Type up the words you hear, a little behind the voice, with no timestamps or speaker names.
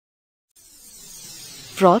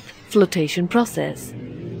Froth flotation process.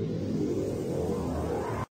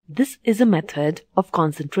 This is a method of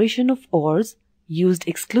concentration of ores used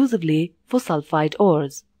exclusively for sulfide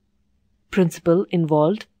ores. Principle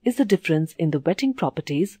involved is the difference in the wetting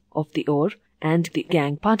properties of the ore and the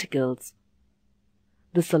gangue particles.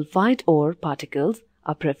 The sulfide ore particles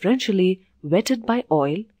are preferentially wetted by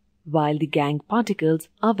oil, while the gangue particles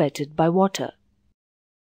are wetted by water.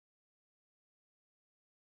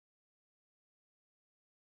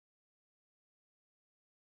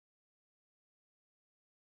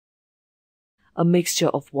 A mixture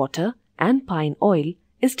of water and pine oil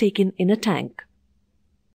is taken in a tank.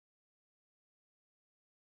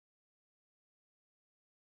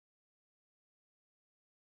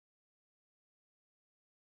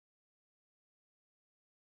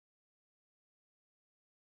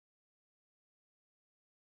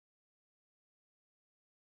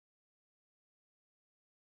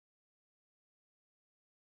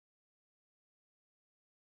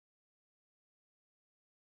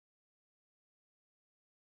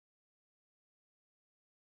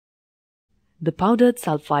 The powdered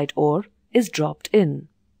sulfide ore is dropped in.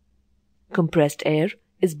 Compressed air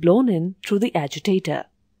is blown in through the agitator.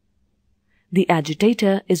 The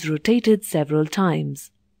agitator is rotated several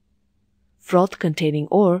times. Froth-containing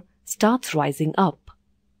ore starts rising up.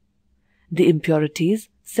 The impurities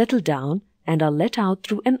settle down and are let out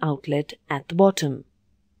through an outlet at the bottom.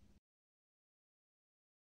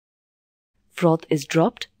 Froth is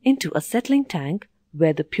dropped into a settling tank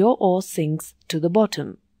where the pure ore sinks to the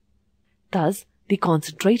bottom. Thus, the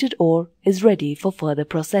concentrated ore is ready for further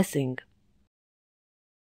processing.